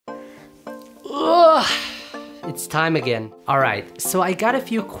it's time again. Alright, so I got a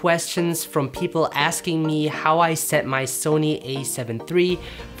few questions from people asking me how I set my Sony a7 III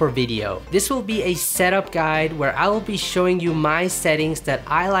for video. This will be a setup guide where I will be showing you my settings that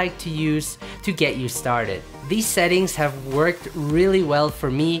I like to use to get you started. These settings have worked really well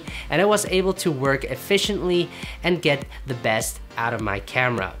for me, and I was able to work efficiently and get the best out of my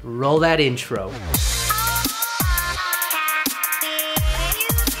camera. Roll that intro.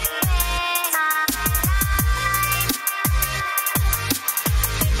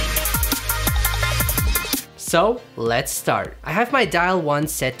 So let's start. I have my dial 1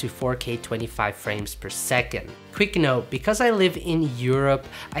 set to 4K 25 frames per second. Quick note, because I live in Europe,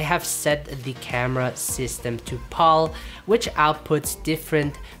 I have set the camera system to PAL, which outputs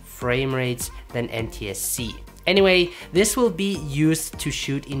different frame rates than NTSC. Anyway, this will be used to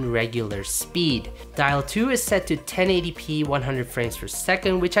shoot in regular speed. Dial 2 is set to 1080p 100 frames per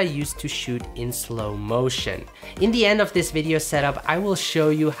second, which I use to shoot in slow motion. In the end of this video setup, I will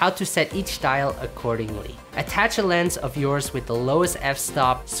show you how to set each dial accordingly. Attach a lens of yours with the lowest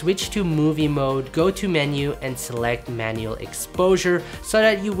f-stop, switch to movie mode, go to menu and select manual exposure so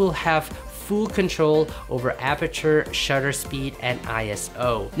that you will have full control over aperture, shutter speed, and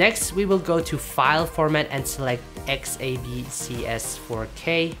ISO. Next, we will go to file format and select XAVCS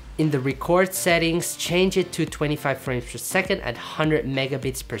 4K. In the record settings, change it to 25 frames per second at 100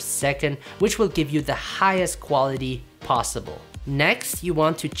 megabits per second, which will give you the highest quality possible. Next, you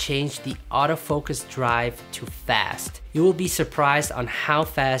want to change the autofocus drive to fast. You will be surprised on how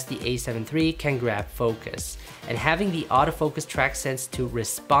fast the a7 III can grab focus. And having the autofocus track sense to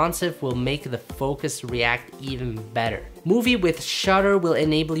responsive will make the focus react even better. Movie with shutter will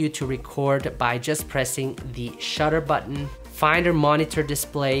enable you to record by just pressing the shutter button. Finder monitor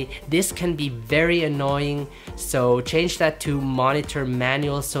display, this can be very annoying, so change that to monitor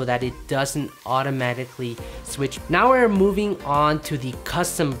manual so that it doesn't automatically switch. Now we're moving on to the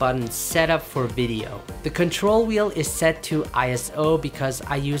custom button setup for video. The control wheel is set to ISO because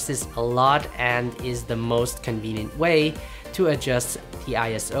I use this a lot and is the most convenient way to adjust the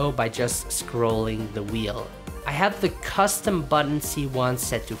ISO by just scrolling the wheel. I have the custom button C1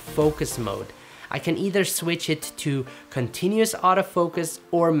 set to focus mode. I can either switch it to continuous autofocus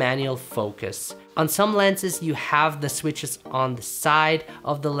or manual focus. On some lenses, you have the switches on the side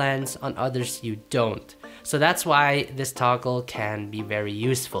of the lens, on others you don't. So that's why this toggle can be very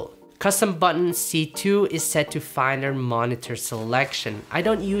useful. Custom button C2 is set to finder monitor selection. I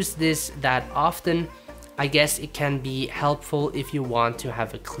don't use this that often. I guess it can be helpful if you want to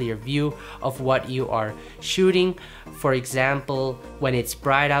have a clear view of what you are shooting. For example, when it's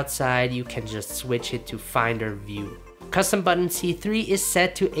bright outside, you can just switch it to finder view. Custom button C3 is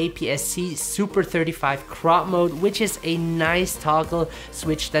set to APS-C Super 35 crop mode, which is a nice toggle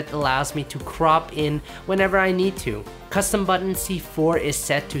switch that allows me to crop in whenever I need to. Custom button C4 is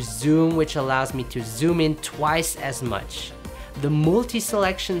set to zoom, which allows me to zoom in twice as much. The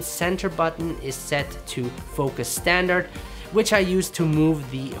multi-selection center button is set to focus standard, which I use to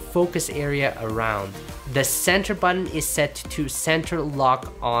move the focus area around. The center button is set to center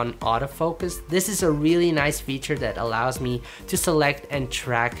lock on autofocus. This is a really nice feature that allows me to select and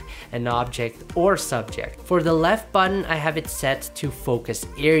track an object or subject. For the left button, I have it set to focus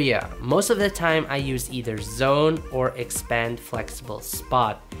area. Most of the time I use either zone or expand flexible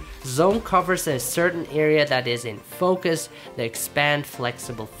spot. Zone covers a certain area that is in focus. The expand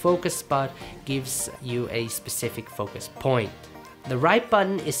flexible focus spot gives you a specific focus point. The right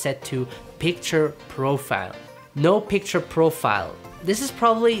button is set to picture profile. No picture profile. This is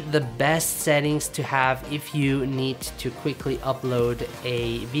probably the best settings to have if you need to quickly upload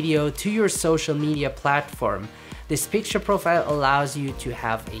a video to your social media platform. This picture profile allows you to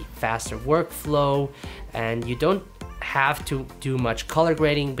have a faster workflow, and you don't have to do much color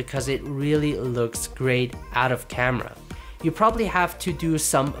grading because it really looks great out of camera. You probably have to do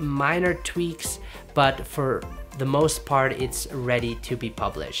some minor tweaks, but for the most part it's ready to be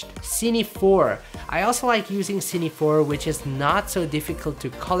published. Cine 4. I also like using Cine 4, which is not so difficult to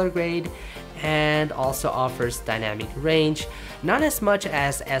color grade and also offers dynamic range. Not as much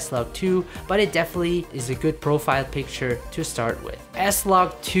as S-Log2, but it definitely is a good profile picture to start with.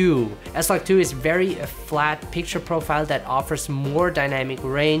 S-Log2. S-Log2 is very flat picture profile that offers more dynamic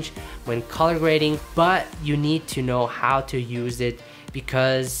range when color grading, but you need to know how to use it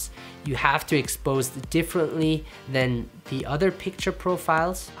because you have to expose differently than the other picture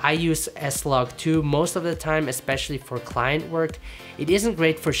profiles. I use S-Log2 most of the time, especially for client work. It isn't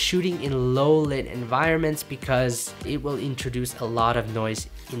great for shooting in low lit environments because it will introduce a lot of noise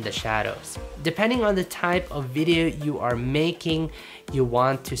in the shadows. Depending on the type of video you are making, you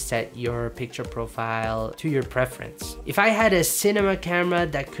want to set your picture profile to your preference. If I had a cinema camera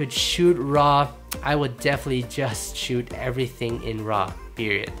that could shoot RAW, I would definitely just shoot everything in RAW,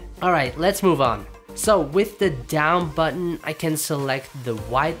 period. All right, let's move on. So with the down button, I can select the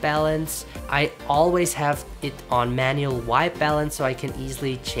white balance. I always have it on manual white balance so I can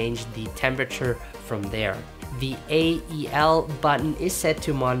easily change the temperature from there. The AEL button is set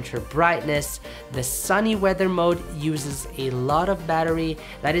to monitor brightness. The sunny weather mode uses a lot of battery.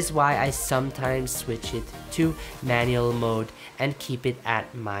 That is why I sometimes switch it to manual mode and keep it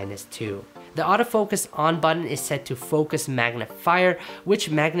at -2. The autofocus on button is set to focus magnifier, which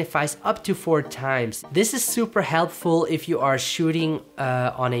magnifies up to 4 times. This is super helpful if you are shooting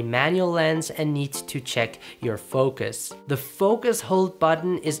on a manual lens and need to check your focus. The focus hold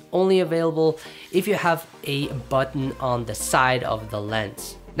button is only available if you have a button on the side of the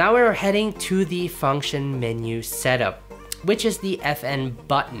lens. Now we're heading to the function menu setup, which is the FN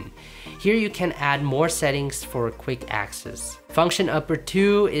button. Here you can add more settings for quick access. Function upper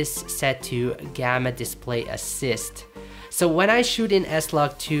 2 is set to gamma display assist. So when I shoot in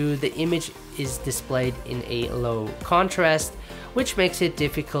S-Log2, the image is displayed in a low contrast, which makes it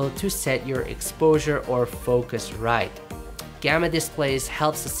difficult to set your exposure or focus right. Gamma displays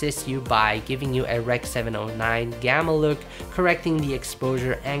helps assist you by giving you a Rec. 709 gamma look, correcting the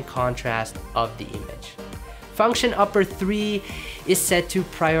exposure and contrast of the image. Function upper 3 is set to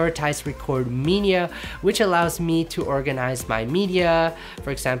prioritize record media, which allows me to organize my media, for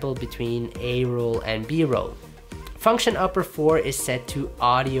example, between A-roll and B-roll. Function upper 4 is set to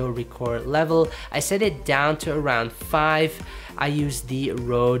audio record level. I set it down to around 5. I use the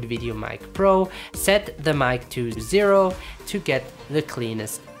Rode VideoMic Pro. Set the mic to 0 to get the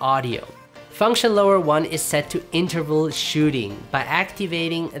cleanest audio. Function lower 1 is set to interval shooting. By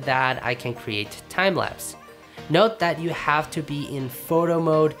activating that, I can create time-lapse. Note that you have to be in photo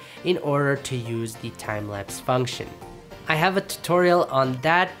mode in order to use the time-lapse function. I have a tutorial on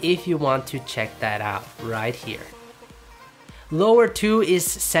that if you want to check that out right here. Lower 2 is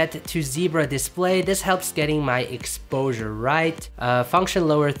set to zebra display. This helps getting my exposure right. Function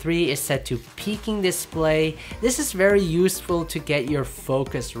lower 3 is set to peaking display. This is very useful to get your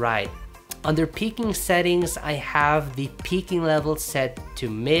focus right. Under peaking settings, I have the peaking level set to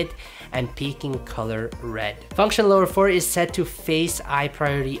mid and peaking color red. Function lower 4 is set to face eye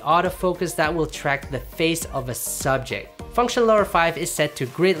priority autofocus that will track the face of a subject. Function lower 5 is set to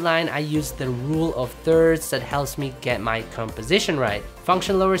grid line. I use the rule of thirds that helps me get my composition right.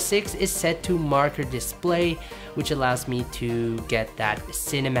 Function lower 6 is set to marker display, which allows me to get that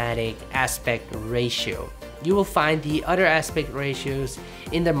cinematic aspect ratio. You will find the other aspect ratios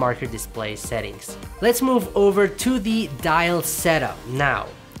in the marker display settings. Let's move over to the dial setup now.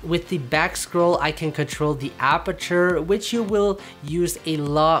 With the back scroll, I can control the aperture, which you will use a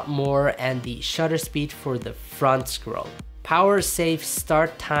lot more, and the shutter speed for the front scroll. Power save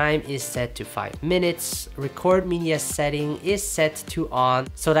start time is set to 5 minutes. Record media setting is set to on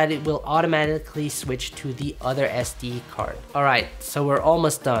so that it will automatically switch to the other SD card. Alright, so we're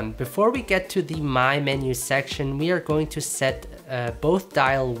almost done. Before we get to the My Menu section, we are going to set both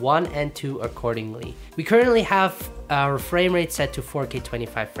dial 1 and 2 accordingly. We currently have our frame rate set to 4K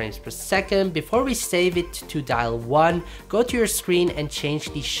 25 frames per second. Before we save it to dial 1, go to your screen and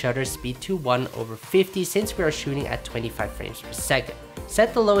change the shutter speed to 1/50 since we are shooting at 25 frames per second.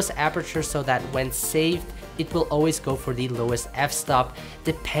 Set the lowest aperture so that when saved, it will always go for the lowest f-stop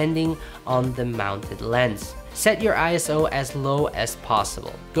depending on the mounted lens. Set your ISO as low as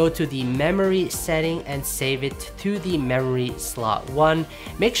possible. Go to the memory setting and save it to the memory slot 1.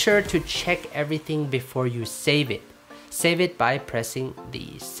 Make sure to check everything before you save it. Save it by pressing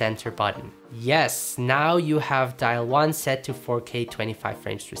the center button. Yes, now you have dial 1 set to 4K 25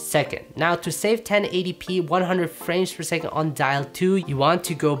 frames per second. Now to save 1080p 100 frames per second on dial 2, you want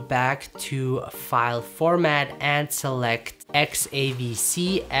to go back to file format and select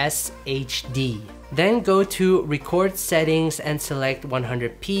XAVC SHD. Then go to record settings and select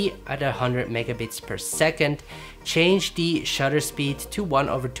 100p at 100 megabits per second. Change the shutter speed to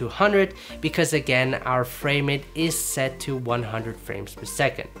 1/200 because again our frame rate is set to 100 frames per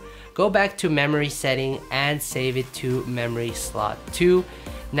second. Go back to memory setting and save it to memory slot 2.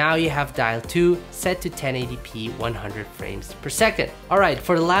 Now you have dial 2 set to 1080p 100 frames per second. Alright,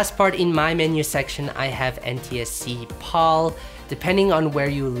 for the last part in my menu section, I have NTSC PAL. Depending on where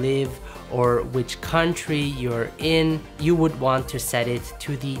you live or which country you're in, you would want to set it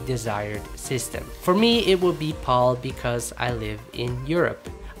to the desired system. For me, it would be PAL because I live in Europe.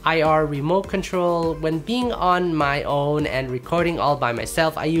 IR remote control. When being on my own and recording all by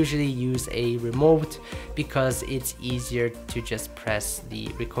myself, I usually use a remote because it's easier to just press the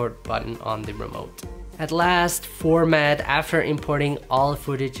record button on the remote. At last, format. After importing all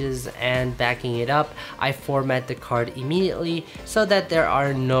footages and backing it up, I format the card immediately so that there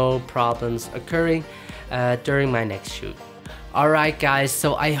are no problems occurring during my next shoot. Alright guys,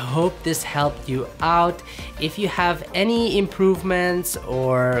 so I hope this helped you out. If you have any improvements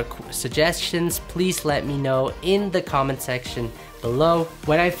or suggestions, please let me know in the comment section below.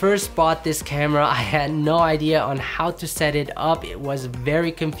 When I first bought this camera, I had no idea on how to set it up. It was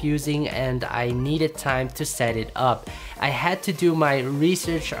very confusing and I needed time to set it up. I had to do my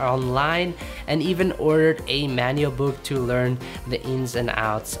research online and even ordered a manual book to learn the ins and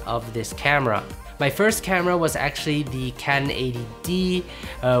outs of this camera. My first camera was actually the Canon 80D,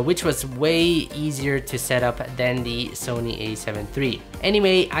 which was way easier to set up than the Sony A7 III.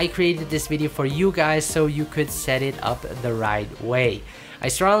 Anyway, I created this video for you guys so you could set it up the right way. I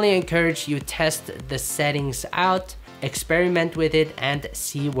strongly encourage you test the settings out, experiment with it, and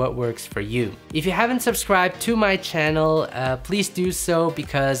see what works for you. If you haven't subscribed to my channel, please do so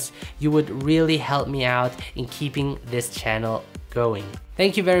because you would really help me out in keeping this channel going.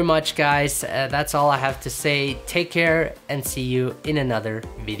 Thank you very much guys, that's all I have to say. Take care and see you in another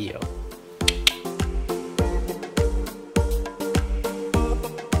video.